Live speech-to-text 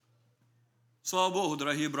Слава Богу,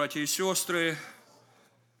 дорогие братья и сестры.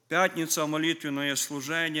 Пятница, молитвенное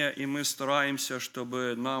служение, и мы стараемся,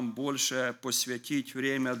 чтобы нам больше посвятить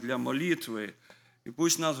время для молитвы. И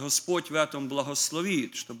пусть нас Господь в этом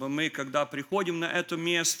благословит, чтобы мы, когда приходим на это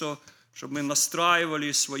место, чтобы мы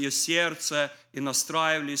настраивали свое сердце и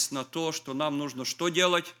настраивались на то, что нам нужно что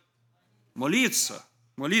делать? Молиться.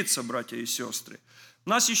 Молиться, братья и сестры. У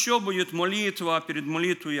нас еще будет молитва. Перед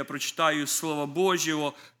молитвой я прочитаю Слово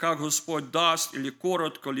Божьего, как Господь даст, или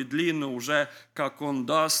коротко, или длинно, уже как Он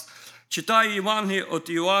даст. Читаю Евангелие от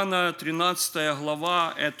Иоанна, 13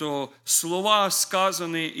 глава. Это слова,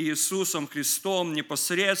 сказанные Иисусом Христом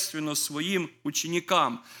непосредственно своим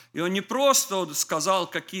ученикам. И Он не просто сказал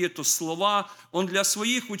какие-то слова, Он для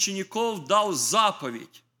своих учеников дал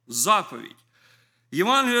заповедь. Заповедь.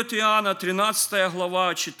 Евангелие от Иоанна, 13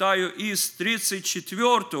 глава, читаю из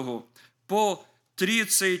 34 по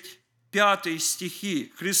 35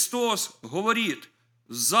 стихи. Христос говорит: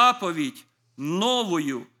 «Заповедь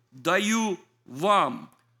новую даю вам,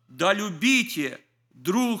 да любите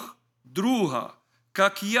друг друга.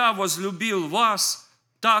 Как я возлюбил вас,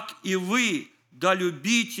 так и вы да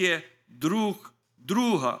любите друг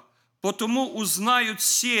друга. Потому узнают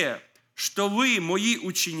все, что вы мои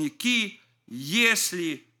ученики,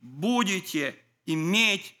 если будете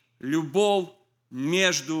иметь любовь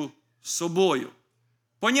между собой».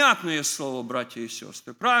 Понятное слово, братья и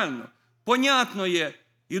сестры, правильно? Понятное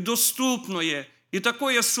и доступное, и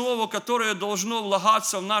такое слово, которое должно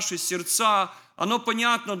влагаться в наши сердца, оно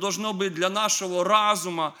понятно должно быть для нашего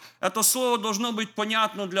разума, это слово должно быть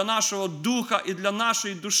понятно для нашего духа и для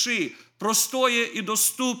нашей души, простое и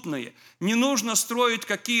доступное. Не нужно строить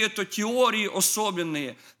какие-то теории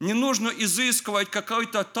особенные, не нужно изыскивать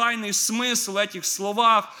какой-то тайный смысл в этих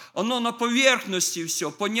словах, оно на поверхности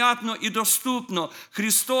все, понятно и доступно.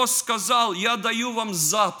 Христос сказал: «Я даю вам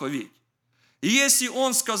заповедь». И если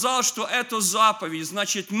Он сказал, что это заповедь,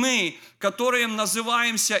 значит мы, которые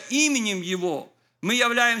называемся именем Его, мы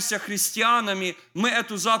являемся христианами, мы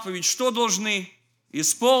эту заповедь что должны?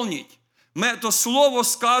 Исполнить. Мы это слово,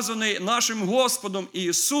 сказанное нашим Господом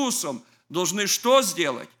Иисусом, должны что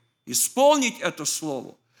сделать? Исполнить это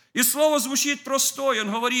слово. И слово звучит простое.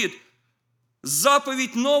 Он говорит: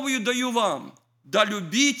 «Заповедь новую даю вам, да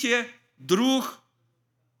любите друг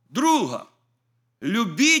друга».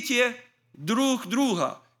 Любите друг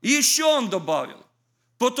друга. И еще Он добавил: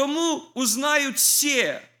 «Потому узнают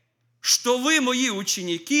все, что вы мои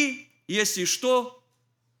ученики, если что,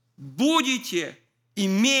 будете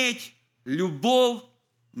иметь любовь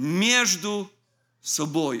между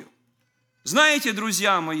собой». Знаете,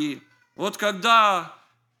 друзья мои, вот когда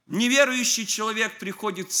неверующий человек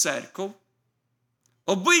приходит в церковь,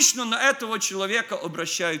 обычно на этого человека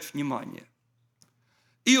обращают внимание.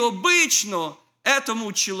 И обычно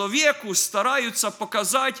этому человеку стараются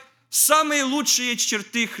показать самые лучшие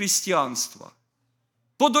черты христианства.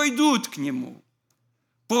 Подойдут к нему,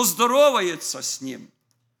 поздороваются с ним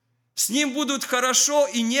будут хорошо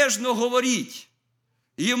и нежно говорить,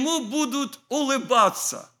 ему будут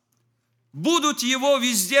улыбаться, будут его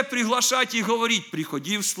везде приглашать и говорить: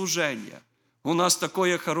 «Приходи в служение, у нас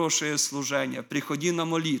такое хорошее служение, приходи на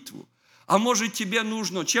молитву, а может тебе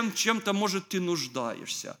нужно, чем-то, может, ты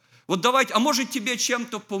нуждаешься, вот давайте, а может тебе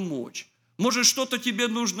чем-то помочь, может что-то тебе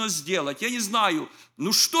нужно сделать, я не знаю,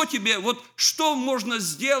 ну что тебе, вот что можно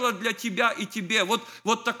сделать для тебя и тебе».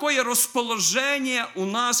 Вот такое расположение у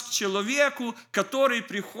нас к человеку, который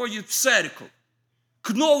приходит в церковь,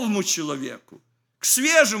 к новому человеку, к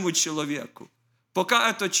свежему человеку, пока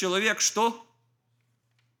этот человек что?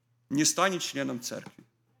 Не станет членом церкви.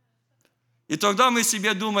 И тогда мы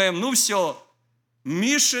себе думаем: ну все,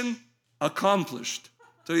 mission accomplished.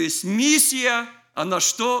 То есть миссия, она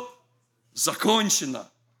что? Закончена,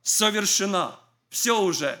 совершена. Все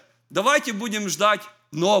уже. Давайте будем ждать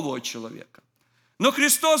нового человека. Но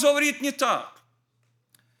Христос говорит не так.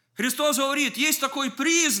 Христос говорит, есть такой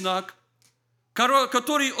признак,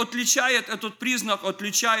 который этот признак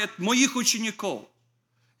отличает моих учеников.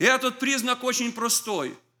 И этот признак очень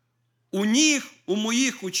простой. У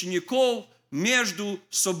моих учеников между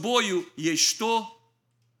собою есть что?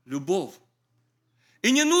 Любовь. И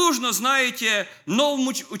не нужно, знаете,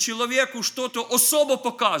 новому человеку что-то особо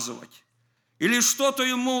показывать, или что-то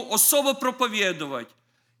ему особо проповедовать,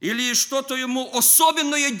 или что-то ему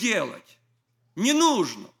особенное делать. Не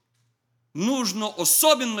нужно. Нужно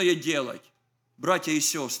особенное делать, братья и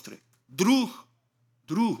сестры, друг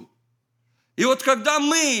другу. И вот когда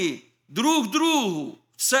мы друг другу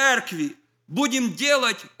в церкви будем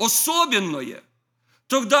делать особенное,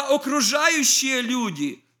 тогда окружающие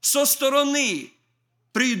люди со стороны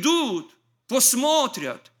придут,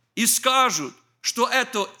 посмотрят и скажут: что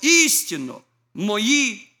это истинно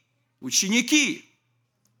мои ученики.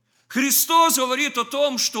 Христос говорит о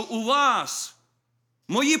том, что у вас,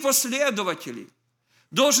 мои последователи,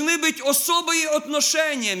 должны быть особые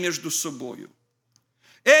отношения между собой.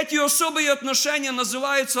 Эти особые отношения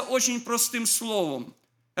называются очень простым словом.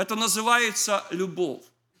 Это называется любовь.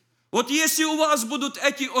 Вот если у вас будут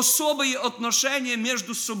эти особые отношения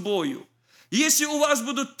между собой, если у вас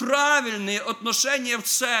будут правильные отношения в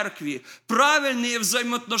церкви, правильные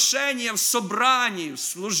взаимоотношения в собрании, в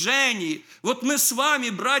служении, вот мы с вами,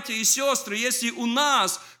 братья и сестры, если у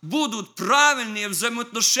нас будут правильные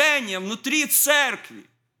взаимоотношения внутри церкви,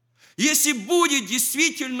 если будет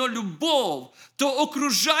действительно любовь, то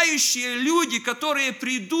окружающие люди, которые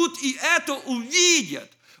придут и это увидят,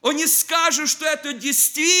 они скажут, что это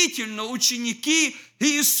действительно ученики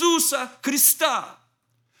Иисуса Христа.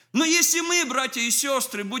 Но если мы, братья и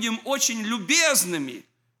сестры, будем очень любезными,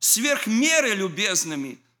 сверх меры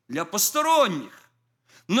любезными для посторонних,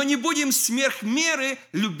 но не будем сверх меры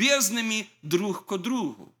любезными друг к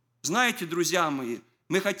другу. Знаете, друзья мои,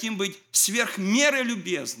 мы хотим быть сверх меры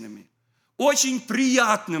любезными, очень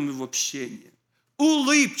приятными в общении,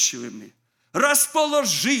 улыбчивыми,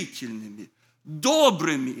 расположительными,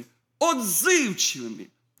 добрыми,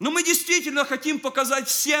 отзывчивыми. Но мы действительно хотим показать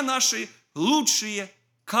все наши лучшие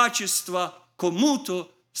качества кому-то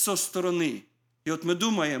со стороны. И вот мы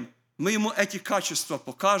думаем, мы ему эти качества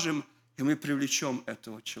покажем, и мы привлечем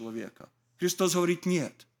этого человека. Христос говорит,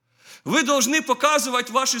 нет. Вы должны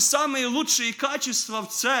показывать ваши самые лучшие качества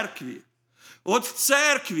в церкви. Вот в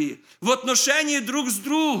церкви, в отношении друг с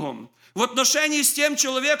другом, в отношении с тем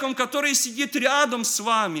человеком, который сидит рядом с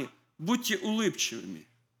вами. Будьте улыбчивыми,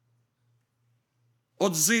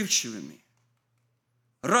 отзывчивыми,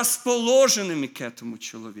 расположенными к этому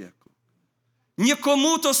человеку. Не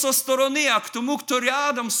кому-то со стороны, а к тому, кто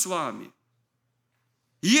рядом с вами.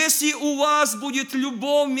 Если у вас будет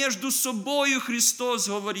любовь между собой, Христос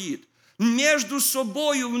говорит, между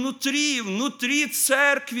собой внутри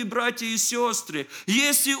церкви, братья и сестры,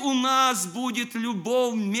 если у нас будет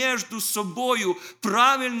любовь между собой,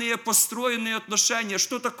 правильные построенные отношения.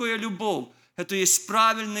 Что такое любовь? Это есть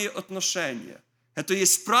правильные отношения. Это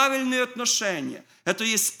есть правильные отношения. Это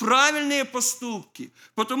есть правильные поступки.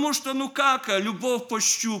 Потому что, как любовь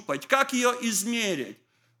пощупать? Как ее измерить?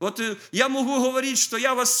 Вот я могу говорить, что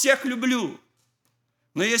я вас всех люблю.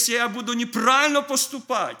 Но если я буду неправильно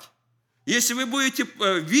поступать, если вы будете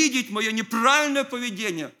видеть мое неправильное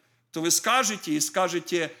поведение, то вы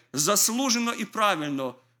скажете заслуженно и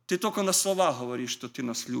правильно, ты только на словах говоришь, что ты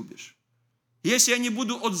нас любишь. Если я не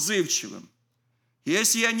буду отзывчивым,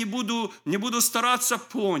 если я не буду стараться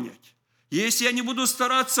понять, если я не буду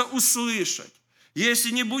стараться услышать,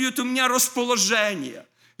 если не будет у меня расположения,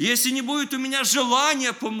 если не будет у меня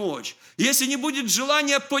желания помочь, если не будет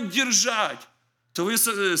желания поддержать, то вы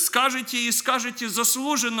скажете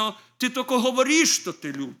заслуженно, ты только говоришь, что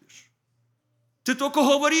ты любишь. Ты только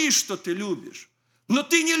говоришь, что ты любишь. Но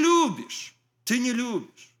ты не любишь. Ты не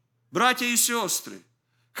любишь. Братья и сестры,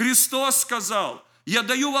 Христос сказал, я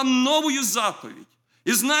даю вам новую заповедь.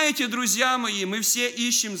 И знаете, друзья мои, мы все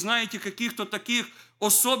ищем, знаете, каких-то таких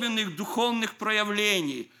особенных духовных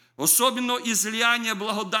проявлений, особенно излияния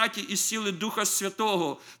благодати и силы Духа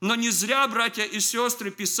Святого. Но не зря, братья и сестры,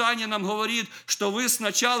 Писание нам говорит, что вы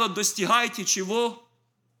сначала достигаете чего?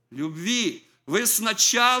 Любви. Вы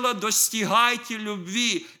сначала достигайте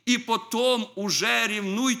любви, и потом уже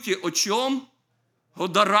ревнуйте о чем? О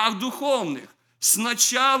дарах духовных.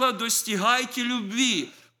 Сначала достигайте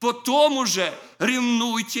любви, потом уже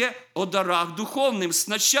ревнуйте о дарах духовных.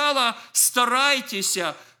 Сначала старайтесь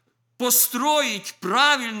построить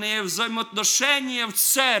правильные взаимоотношения в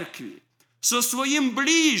церкви со своим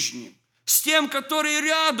ближним, с тем, который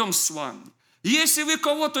рядом с вами. Если вы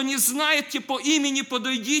кого-то не знаете по имени,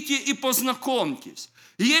 подойдите и познакомьтесь.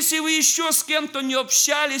 Если вы еще с кем-то не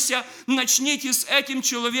общались, начните с этим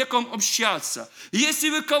человеком общаться. Если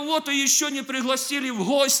вы кого-то еще не пригласили в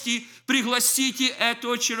гости, пригласите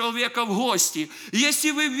этого человека в гости.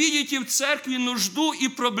 Если вы видите в церкви нужду и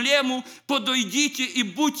проблему, подойдите и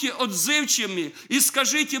будьте отзывчивыми. И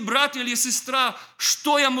скажите, брат или сестра,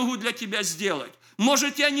 что я могу для тебя сделать?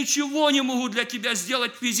 Может, я ничего не могу для тебя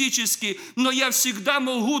сделать физически, но я всегда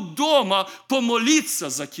могу дома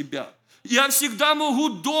помолиться за тебя. Я всегда могу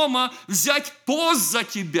дома взять пост за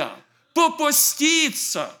тебя,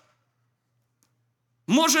 попоститься.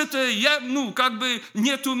 Может,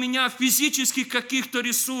 нет у меня физических каких-то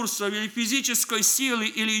ресурсов, или физической силы,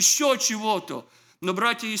 или еще чего-то. Но,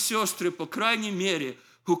 братья и сестры, по крайней мере,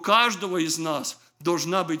 у каждого из нас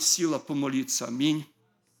должна быть сила помолиться. Аминь.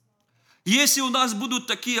 Если у нас будут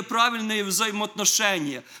такие правильные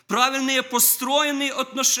взаимоотношения, правильные построенные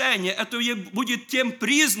отношения, это будет тем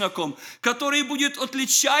признаком, который будет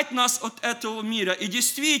отличать нас от этого мира. И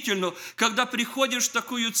действительно, когда приходишь в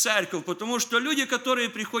такую церковь, потому что люди, которые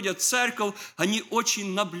приходят в церковь, они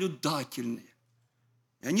очень наблюдательные.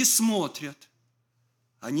 И они смотрят,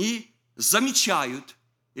 они замечают,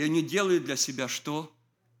 и они делают для себя что?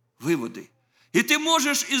 Выводы. И ты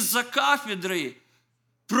можешь из-за кафедры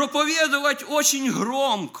проповедовать очень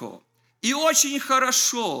громко, и очень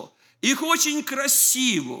хорошо, и очень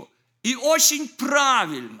красиво, и очень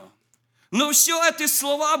правильно. Но все эти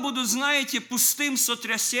слова будут, знаете, пустым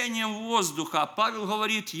сотрясением воздуха. Павел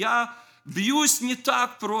говорит, я бьюсь не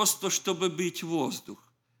так просто, чтобы бить воздух.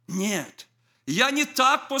 Нет, я не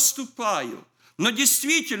так поступаю. Но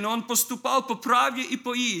действительно, он поступал по правде и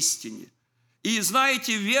по истине. И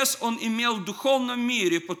знаете, вес он имел в духовном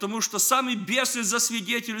мире, потому что сами бесы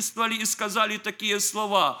засвидетельствовали и сказали такие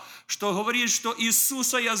слова, что говорит, что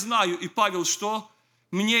Иисуса я знаю. И Павел что?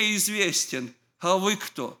 Мне известен. А вы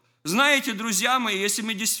кто? Знаете, друзья мои, если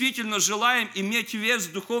мы действительно желаем иметь вес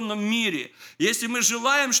в духовном мире, если мы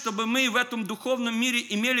желаем, чтобы мы в этом духовном мире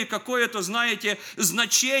имели какое-то, знаете,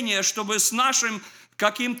 значение, чтобы с нашей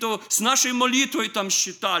молитвой там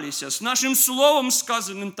считались, с нашим словом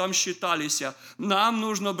сказанным там считались, нам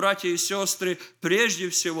нужно, братья и сестры,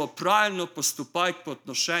 прежде всего правильно поступать по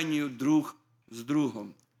отношению друг с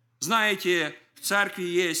другом. Знаете, в церкви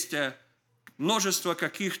есть множество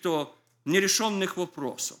каких-то нерешенных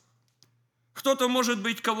вопросов. Кто-то, может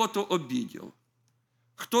быть, кого-то обидел.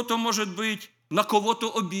 Кто-то, может быть, на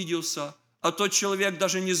кого-то обиделся, а тот человек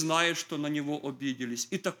даже не знает, что на него обиделись.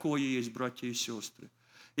 И такое есть, братья и сестры.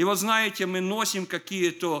 И вот знаете, мы носим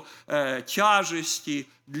какие-то тяжести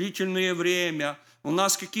длительное время, у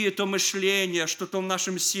нас какие-то мышления, что-то в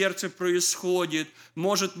нашем сердце происходит.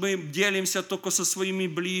 Может, мы делимся только со своими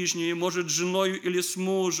ближними, может, с женой или с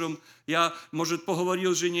мужем. Я, может,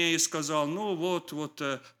 поговорил с жене и сказал, ну вот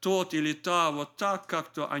тот или та, вот так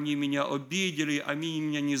как-то они меня обидели, они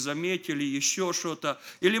меня не заметили, еще что-то.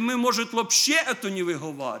 Или мы, может, вообще это не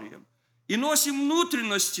выговариваем. И носим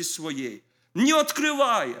внутренности своей, не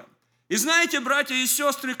открывая. И знаете, братья и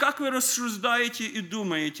сестры, как вы рассуждаете и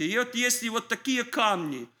думаете, и вот если вот такие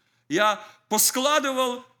камни я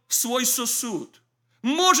поскладывал в свой сосуд,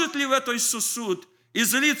 может ли в этот сосуд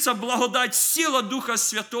излиться благодать, сила Духа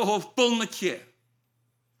Святого в полноте?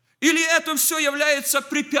 Или это все является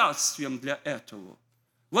препятствием для этого?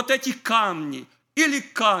 Вот эти камни, или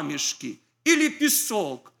камешки, или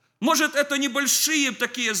песок. Может, это небольшие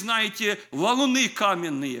такие, знаете, валуны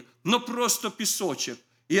каменные, но просто песочек.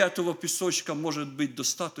 И этого песочка может быть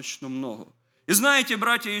достаточно много. И знаете,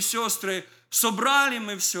 братья и сестры, собрали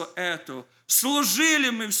мы все это,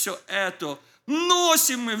 служили мы все это,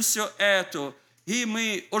 носим мы все это, и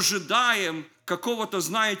мы ожидаем какого-то,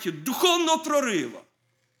 знаете, духовного прорыва.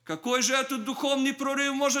 Какой же этот духовный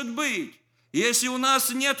прорыв может быть, если у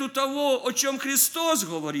нас нету того, о чем Христос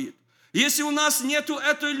говорит, если у нас нету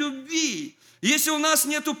этой любви, если у нас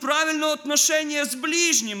нет правильного отношения с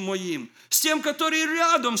ближним моим, с тем, который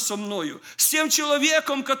рядом со мною, с тем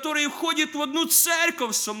человеком, который входит в одну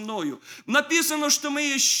церковь со мною. Написано, что мы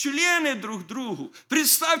есть члены друг другу.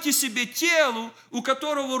 Представьте себе тело, у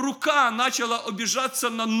которого рука начала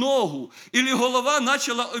обижаться на ногу, или голова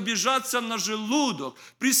начала обижаться на желудок.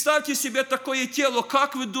 Представьте себе такое тело.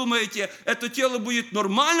 Как вы думаете, это тело будет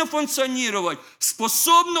нормально функционировать?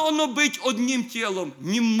 Способно оно быть одним телом?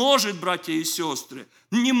 Не может, братья и сестры,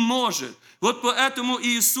 не может. Вот поэтому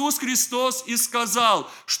Иисус Христос и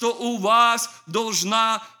сказал, что у вас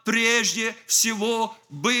должна прежде всего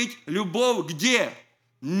быть любовь где?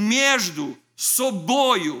 Между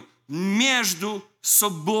собою, между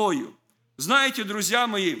собою. Знаете, друзья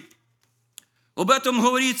мои, об этом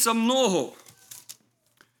говорится много.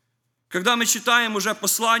 Когда мы читаем уже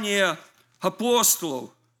послания апостолов,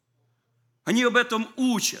 они об этом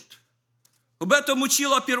учат. Об этом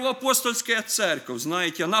учила первоапостольская церковь,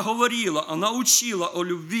 знаете, она говорила, она учила о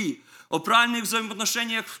любви, о правильных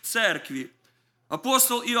взаимоотношениях в церкви.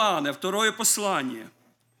 Апостол Иоанн, второе послание,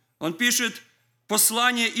 он пишет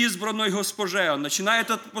послание избранной госпоже, он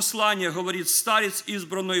начинает это послание, говорит, старец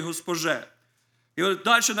избранной госпоже. И вот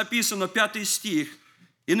дальше написано, 5 стих,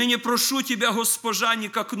 «И ныне прошу тебя, госпожа, не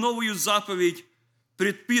как новую заповедь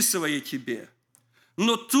предписывая тебе,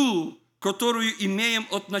 но ту, которую имеем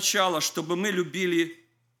от начала, чтобы мы любили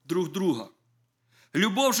друг друга.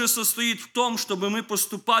 Любовь же состоит в том, чтобы мы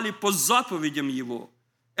поступали по заповедям Его.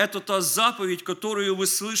 Это та заповедь, которую вы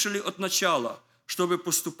слышали от начала, чтобы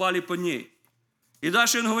поступали по ней». И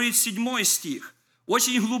дальше он говорит, 7 стих.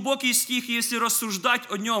 Очень глубокий стих, если рассуждать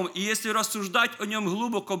о нем, и если рассуждать о нем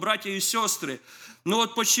глубоко, братья и сестры. Но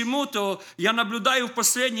вот почему-то я наблюдаю в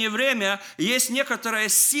последнее время, есть некоторая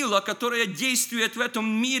сила, которая действует в этом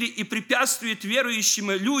мире и препятствует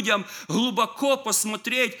верующим людям глубоко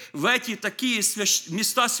посмотреть в эти такие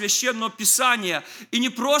места Священного Писания. И не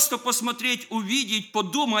просто посмотреть, увидеть,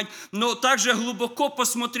 подумать, но также глубоко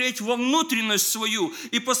посмотреть во внутренность свою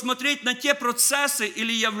и посмотреть на те процессы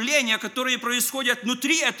или явления, которые происходят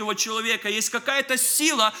внутри этого человека. Есть какая-то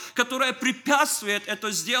сила, которая препятствует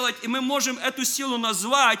это сделать, и мы можем эту силу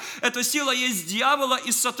назвать. Эта сила есть дьявола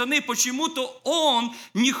и сатаны. Почему-то он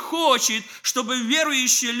не хочет, чтобы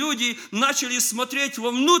верующие люди начали смотреть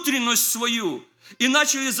во внутренность свою и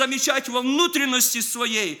начали замечать во внутренности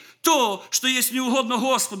своей то, что есть неугодно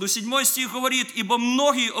Господу. 7 стих говорит: «Ибо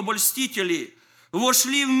многие обольстители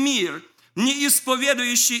вошли в мир, не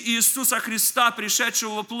исповедующий Иисуса Христа,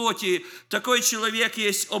 пришедшего во плоти. Такой человек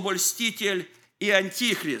есть обольститель и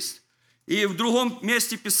антихрист». И в другом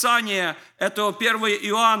месте Писания, это 1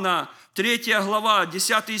 Иоанна, 3 глава,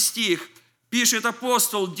 10 стих, пишет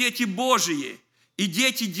апостол: «Дети Божии и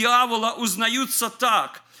дети дьявола узнаются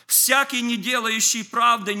так: всякий, не делающий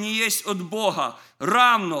правды, не есть от Бога,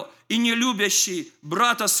 равно и не любящий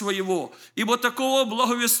брата своего. Ибо такого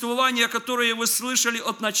благовествования, которое вы слышали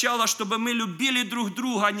от начала, чтобы мы любили друг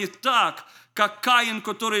друга, не так, как Каин,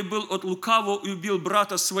 который был от лукавого и убил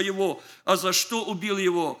брата своего. А за что убил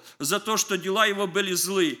его? За то, что дела его были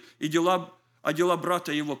злы, а дела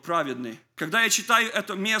брата его праведны». Когда я читаю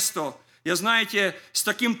это место, я, знаете, с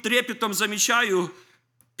таким трепетом замечаю,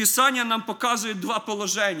 Писание нам показывает два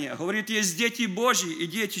положения. Говорит, есть дети Божьи и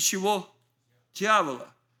дети чего?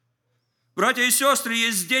 Дьявола. Братья и сестры,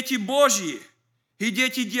 есть дети Божьи и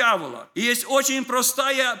дети дьявола. И есть очень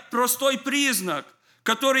простой признак,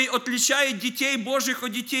 который отличает детей Божьих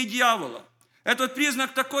от детей дьявола. Этот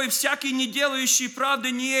признак такой: всякий, не делающий правды,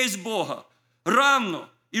 не есть Бога. Равно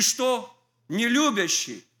и что? Не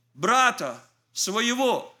любящий брата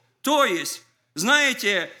своего. То есть,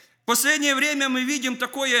 знаете, в последнее время мы видим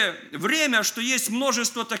такое время, что есть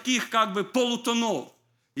множество таких как бы полутонов.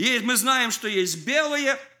 Мы знаем, что есть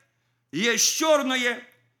белое, есть черное,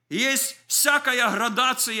 есть всякая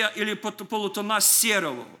градация или полутона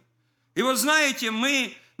серого. И вот знаете,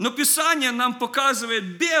 но Писание нам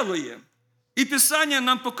показывает белое, и Писание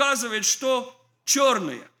нам показывает, что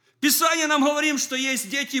черное. Писание нам говорит, что есть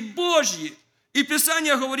дети Божьи, и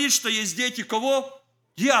Писание говорит, что есть дети кого?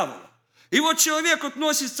 Дьявола. И вот человек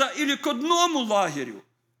относится или к одному лагерю,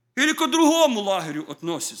 или к другому лагерю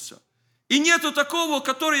относится. И нету такого,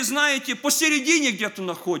 который, знаете, посередине где-то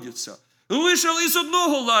находится. Вышел из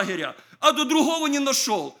одного лагеря, а до другого не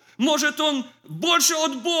нашел. Может, он больше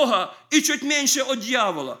от Бога и чуть меньше от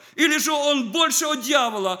дьявола. Или же он больше от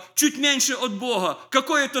дьявола, чуть меньше от Бога.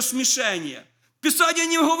 Какое-то смешение. Писание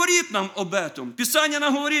не говорит нам об этом. Писание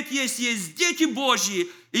нам говорит, есть дети Божьи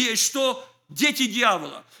и есть что? Дети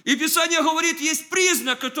дьявола. И Писание говорит, есть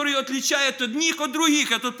признак, который отличает одних от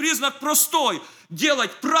других. Этот признак простой.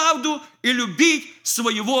 Делать правду и любить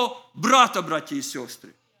своего брата, братья и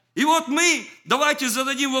сестры. И вот давайте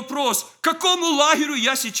зададим вопрос, к какому лагерю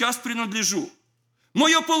я сейчас принадлежу?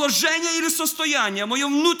 Мое положение или состояние, мое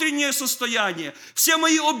внутреннее состояние, все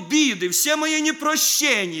мои обиды, все мои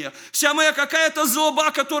непрощения, вся моя какая-то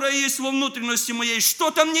злоба, которая есть во внутренности моей,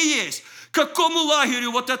 что там не есть? К какому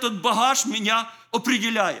лагерю вот этот багаж меня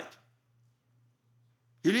определяет?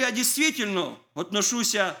 Или я действительно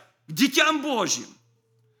отношусь к детям Божьим?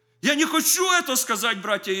 Я не хочу это сказать,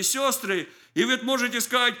 братья и сестры, и вы можете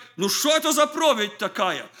сказать, ну что это за проповедь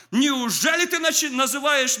такая? Неужели ты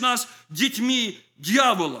называешь нас детьми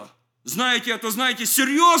дьявола? Знаете, это,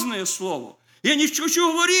 серьезное слово. Я не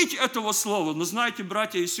хочу говорить этого слова, но знаете,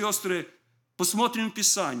 братья и сестры, посмотрим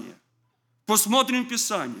Писание. Посмотрим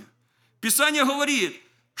Писание. Писание говорит,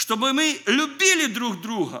 чтобы мы любили друг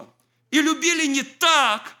друга. И любили не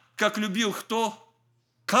так, как любил кто?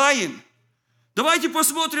 Каин. Давайте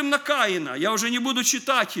посмотрим на Каина. Я уже не буду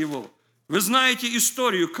читать его. Вы знаете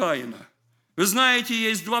историю Каина. Вы знаете,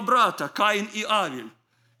 есть два брата, Каин и Авель.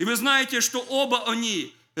 И вы знаете, что оба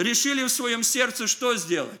они решили в своем сердце что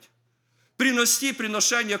сделать? Принести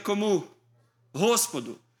приношение кому?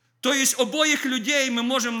 Господу. То есть обоих людей мы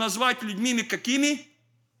можем назвать людьми какими?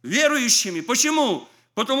 Верующими. Почему?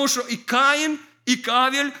 Потому что и Каин, и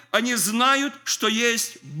Авель, они знают, что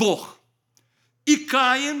есть Бог. И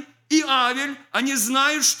Каин, и Авель, они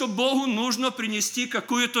знают, что Богу нужно принести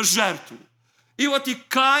какую-то жертву. И вот и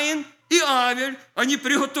Каин, и Авель, они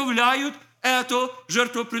приготовляют это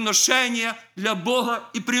жертвоприношение для Бога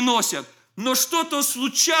и приносят. но что-то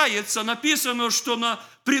случается. Написано, что на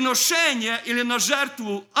приношение или на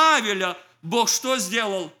жертву Авеля Бог что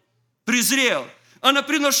сделал? Презрел. А на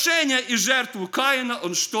приношение и жертву Каина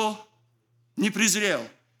он что? Не презрел.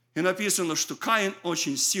 И написано, что Каин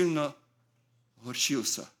очень сильно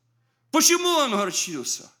горчился. Почему он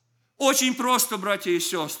горчился? Очень просто, братья и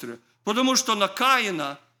сестры. Потому что на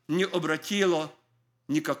Каина не обратило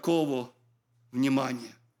никакого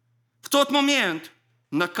внимания. В тот момент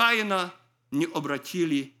на Каина не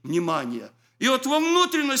обратили внимания. И вот во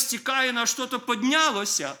внутренности Каина что-то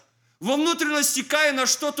поднялось, во внутренности Каина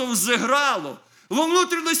что-то взыграло, во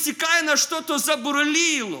внутренности Каина что-то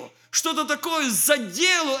забурлило, что-то такое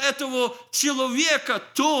задело этого человека,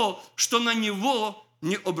 то, что на него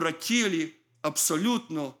не обратили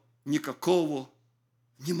абсолютно никакого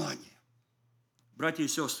внимания. Братья и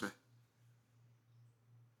сестры,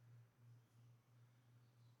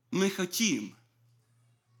 мы хотим,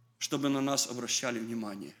 чтобы на нас обращали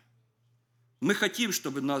внимание. Мы хотим,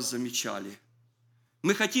 чтобы нас замечали.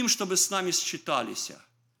 Мы хотим, чтобы с нами считались.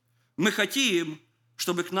 Мы хотим,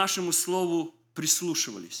 чтобы к нашему слову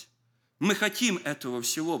прислушивались. Мы хотим этого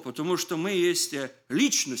всего, потому что мы есть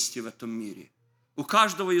личности в этом мире. У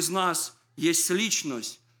каждого из нас есть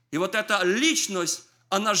личность. И вот эта личность,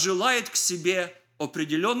 она желает к себе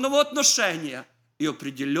определенного отношения и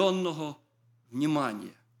определенного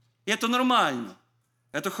внимания. И это нормально,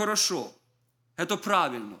 это хорошо, это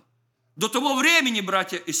правильно. До того времени,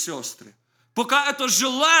 братья и сестры, пока это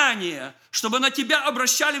желание, чтобы на тебя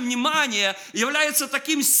обращали внимание, является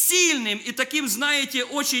таким сильным и таким, знаете,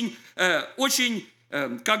 очень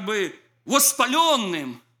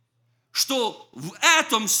воспаленным, что в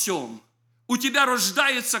этом всем у тебя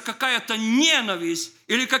рождается какая-то ненависть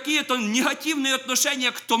или какие-то негативные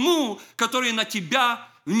отношения к тому, который на тебя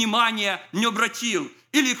внимание не обратил.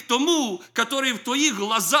 Или к тому, который в твоих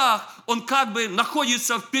глазах, он как бы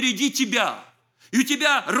находится впереди тебя. И у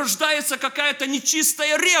тебя рождается какая-то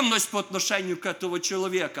нечистая ревность по отношению к этому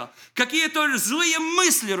человеку. Какие-то злые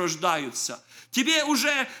мысли рождаются. Ты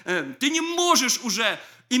не можешь уже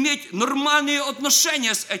иметь нормальные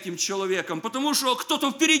отношения с этим человеком, потому что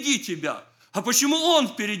кто-то впереди тебя. А почему он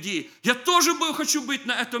впереди? Я тоже хочу быть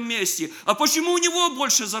на этом месте. А почему у него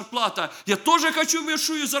больше зарплата? Я тоже хочу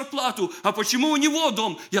большую зарплату. А почему у него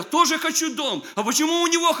дом? Я тоже хочу дом. А почему у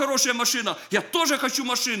него хорошая машина? Я тоже хочу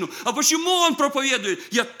машину. А почему он проповедует?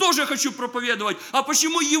 Я тоже хочу проповедовать. А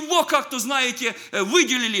почему его как-то, знаете,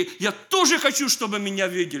 выделили? Я тоже хочу, чтобы меня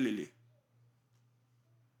выделили.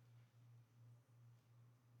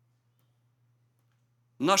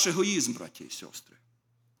 Наш эгоизм, братья и сестры.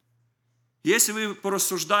 Если вы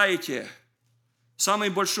порассуждаете, самый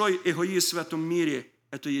большой эгоист в этом мире –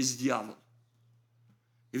 это есть дьявол.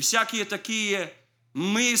 И всякие такие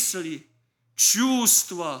мысли,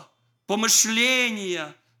 чувства,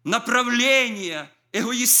 помышления, направления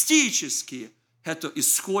эгоистические – это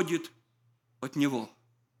исходит от него.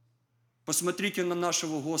 Посмотрите на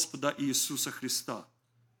нашего Господа Иисуса Христа,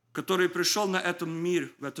 который пришел в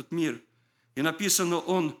этот мир, и написано,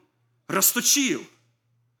 Он расточил,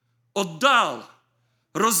 отдал,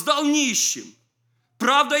 раздал нищим.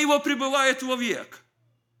 Правда его пребывает вовек.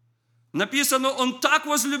 Написано, он так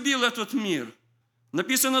возлюбил этот мир.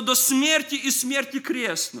 Написано, до смерти и смерти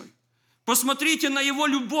крестной. Посмотрите на его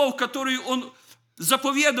любовь, которую он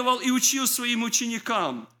заповедовал и учил своим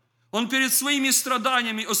ученикам. Он перед своими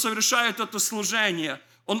страданиями совершает это служение.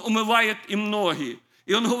 Он умывает им ноги.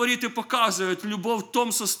 И он говорит и показывает, любовь в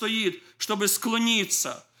том состоит, чтобы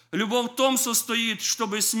склониться. Любовь в том состоит,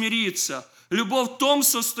 чтобы смириться. Любовь в том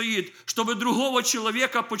состоит, чтобы другого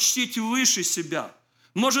человека почтить выше себя.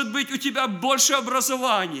 Может быть, у тебя больше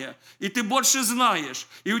образования, и ты больше знаешь,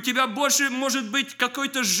 и у тебя больше, может быть,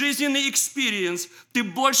 какой-то жизненный экспириенс, ты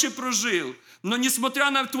больше прожил. Но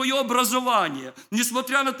несмотря на твое образование,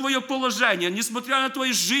 несмотря на твое положение, несмотря на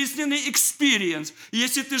твой жизненный экспириенс,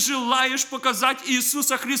 если ты желаешь показать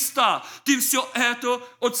Иисуса Христа, ты все это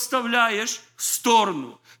отставляешь в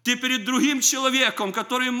сторону. Ты перед другим человеком,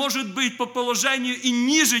 который может быть по положению и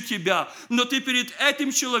ниже тебя, но ты перед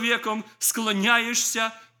этим человеком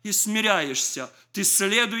склоняешься и смиряешься. Ты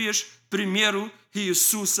следуешь примеру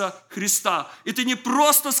Иисуса Христа. И ты не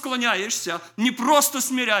просто склоняешься, не просто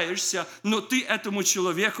смиряешься, но ты этому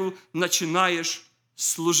человеку начинаешь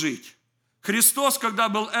служить. Христос, когда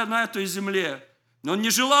был на этой земле, Он не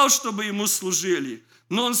желал, чтобы Ему служили,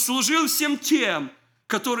 но Он служил всем тем,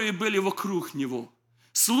 которые были вокруг Него.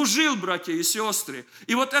 Служил, братья и сестры.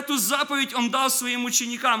 И вот эту заповедь Он дал своим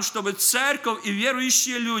ученикам, чтобы церковь и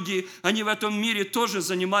верующие люди, они в этом мире тоже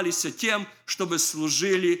занимались тем, чтобы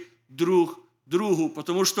служили друг другу.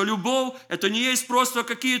 Потому что любовь – это не есть просто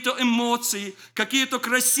какие-то эмоции, какие-то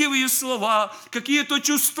красивые слова, какие-то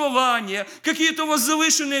чувствования, какие-то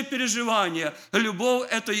возвышенные переживания. Любовь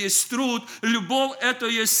 – это есть труд, любовь – это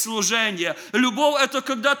есть служение. Любовь – это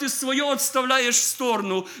когда ты свое отставляешь в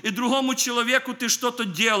сторону, и другому человеку ты что-то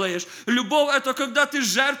делаешь. Любовь – это когда ты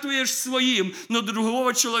жертвуешь своим, но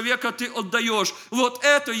другого человека ты отдаешь. Вот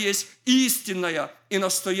это есть истинная и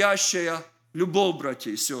настоящая любовь,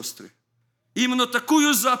 братья и сестры. Именно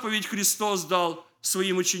такую заповедь Христос дал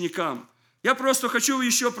своим ученикам. Я просто хочу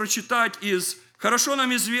еще прочитать из хорошо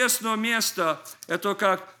нам известного места. Это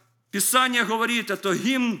как Писание говорит, это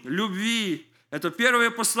гимн любви. Это первое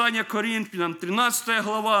послание к Коринфянам, 13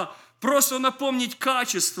 глава. Просто напомнить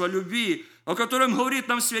качество любви, о котором говорит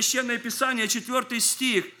нам Священное Писание, 4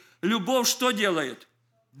 стих. Любовь что делает?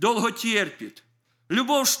 Долготерпит.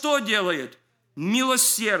 Любовь что делает?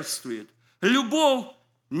 Милосердствует. Любовь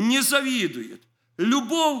не завидует.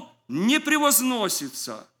 Любовь не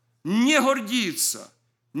превозносится, не гордится,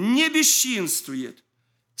 не бесчинствует.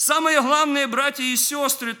 Самое главное, братья и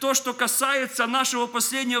сестры, то, что касается нашего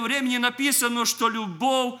последнего времени, написано, что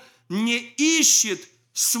любовь не ищет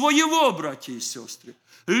своего, братья и сестры.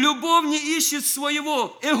 Любовь не ищет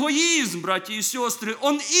своего. Эгоизм, братья и сестры,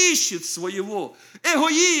 он ищет своего.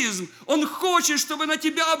 Эгоизм, он хочет, чтобы на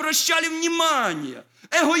тебя обращали внимание.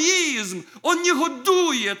 Эгоизм, он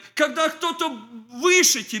негодует, когда кто-то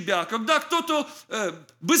выше тебя, когда кто-то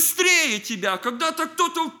быстрее тебя, когда-то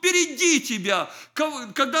кто-то впереди тебя,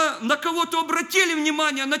 когда на кого-то обратили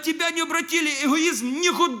внимание, на тебя не обратили. Эгоизм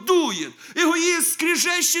негодует, эгоизм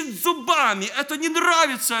скрежещет зубами. Это не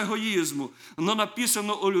нравится эгоизму. Но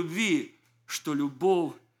написано о любви, что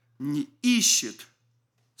любовь не ищет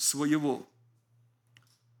своего,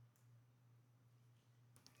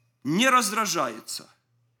 не раздражается,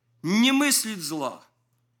 не мыслит зла,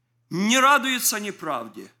 не радуется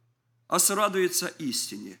неправде, а сорадуется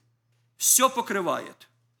истине. Все покрывает,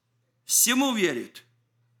 всему верит,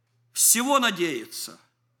 всего надеется,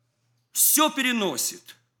 все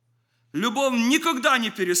переносит. Любовь никогда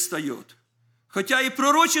не перестает, хотя и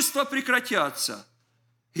пророчества прекратятся,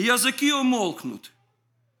 и языки умолкнут,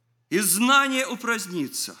 и знание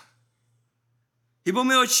упразднится. Ибо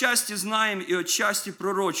мы отчасти знаем и отчасти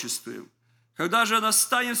пророчествуем. Когда же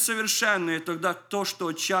настанет совершенное, тогда то, что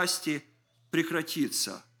отчасти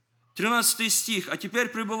прекратится. 13 стих. А теперь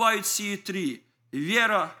пребывают сии три: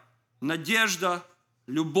 вера, надежда,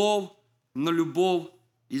 любовь, но любовь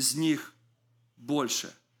из них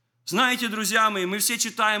больше. Знаете, друзья мои, мы все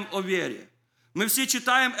читаем о вере. Мы все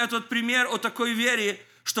читаем этот пример о такой вере,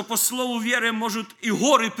 что по слову веры может и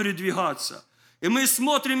горы передвигаться. И мы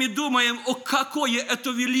смотрим и думаем, о, какое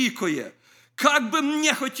это великое! Как бы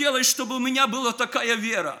мне хотелось, чтобы у меня была такая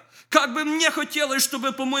вера! Как бы мне хотелось,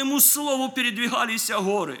 чтобы по моему слову передвигались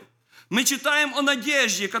горы! Мы читаем о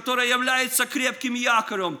надежде, которая является крепким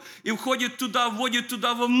якорем и вводит туда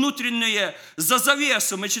во внутреннее, за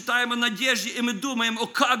завесу. Мы читаем о надежде, и мы думаем, о,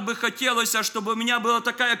 как бы хотелось, чтобы у меня была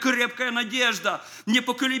такая крепкая надежда,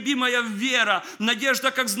 непоколебимая вера.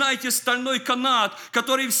 Надежда, как знаете, стальной канат,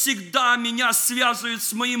 который всегда меня связывает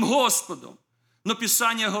с моим Господом. Но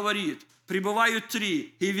Писание говорит, пребывают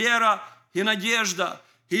три: и вера, и надежда.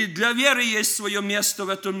 И для веры есть свое место в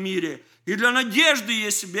этом мире. И для надежды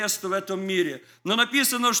есть место в этом мире. Но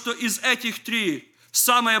написано, что из этих три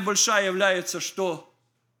самая большая является что?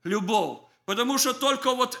 Любовь. Потому что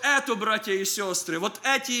только вот это, братья и сестры, вот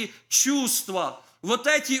эти чувства, вот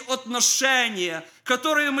эти отношения,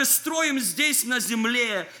 которые мы строим здесь на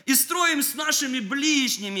земле, и строим с нашими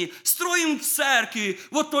ближними, строим в церкви,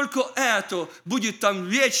 вот только это будет там в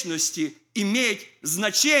вечности иметь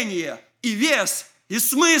значение и вес, и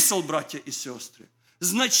смысл, братья и сестры.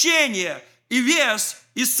 Значение и вес,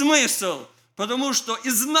 и смысл, потому что и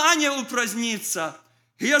знание упразднится,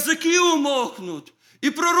 и языки умолкнут, и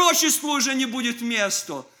пророчеству уже не будет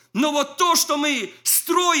места. Но вот то, что мы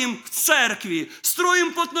строим в церкви,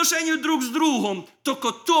 строим по отношению друг с другом,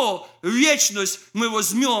 только то в вечность мы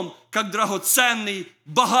возьмем как драгоценный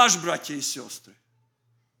багаж, братья и сестры.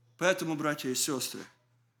 Поэтому, братья и сестры,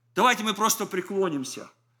 давайте мы просто преклонимся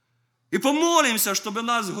и помолимся, чтобы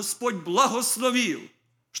нас Господь благословил,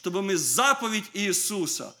 чтобы мы заповедь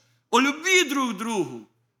Иисуса о любви друг к другу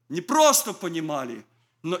не просто понимали,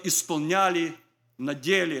 но исполняли на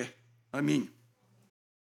деле. Аминь.